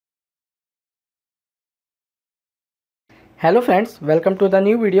Hello friends, welcome to the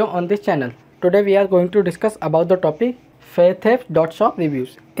new video on this channel. Today we are going to discuss about the topic Faitheb.shop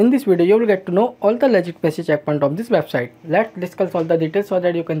Reviews. In this video you will get to know all the legitimacy checkpoint of this website. Let's discuss all the details so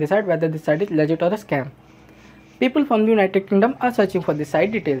that you can decide whether this site is legit or a scam. People from the United Kingdom are searching for this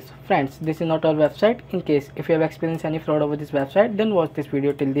site details. Friends, this is not our website. In case if you have experienced any fraud over this website, then watch this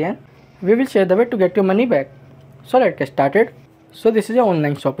video till the end. We will share the way to get your money back. So let's get started. So this is an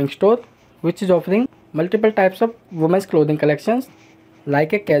online shopping store which is offering multiple types of women's clothing collections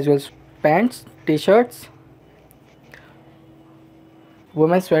like a casual pants, t-shirts,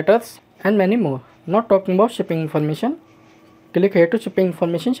 women's sweaters and many more. Not talking about shipping information, click here to shipping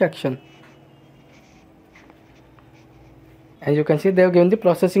information section. As you can see, they have given the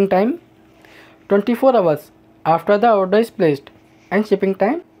processing time 24 hours after the order is placed and shipping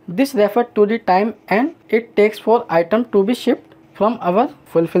time. This refers to the time and it takes for item to be shipped from our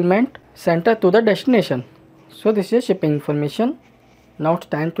fulfillment center to the destination. So this is shipping information. Now it's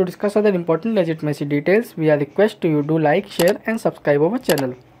time to discuss other important legitimacy details. We are request to you do like, share and subscribe our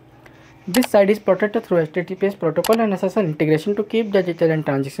channel. This site is protected through HTTPS protocol and SSL integration to keep the data and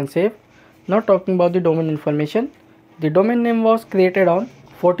transaction safe. Now talking about the domain information. The domain name was created on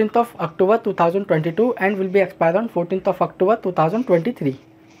 14th of October 2022 and will be expired on 14th of October 2023.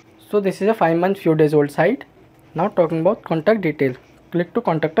 So this is a 5 months few days old site. Now talking about contact detail. Click to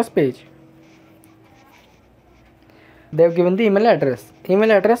contact us page. They have given the email address.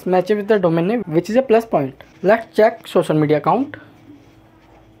 Email address matches with the domain name, which is a plus point. Let's check social media account.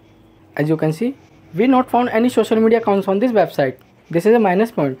 As you can see, we not found any social media accounts on this website. This is a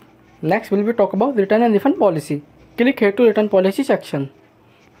minus point. Next will be talk about return and refund policy. Click here to return policy section.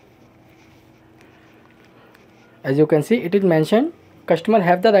 As you can see, it is mentioned customer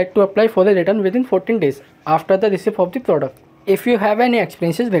have the right to apply for the return within 14 days after the receipt of the product. If you have any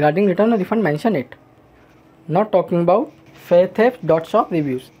experiences regarding return or refund, mention it. Not talking about Faitheb.shop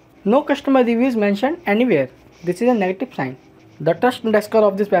Reviews. No customer reviews mentioned anywhere. This is a negative sign. The trust index score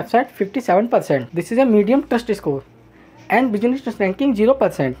of this website 57%. This is a medium trust score. And business trust ranking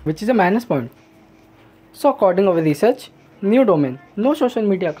 0%, which is a minus point. So according to our research, new domain, no social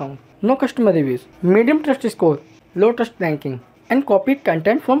media account, no customer reviews, medium trust score, low trust ranking and copied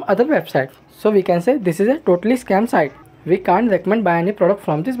content from other websites. So we can say this is a totally scam site. We can't recommend buy any product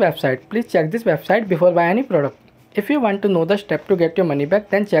from this website. Please check this website before buy any product. If you want to know the step to get your money back,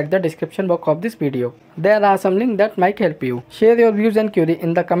 then check the description box of this video. There are some links that might help you. Share your views and query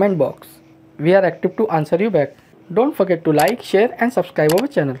in the comment box. We are active to answer you back. Don't forget to like, share and subscribe our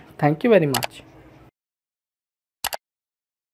channel. Thank you very much.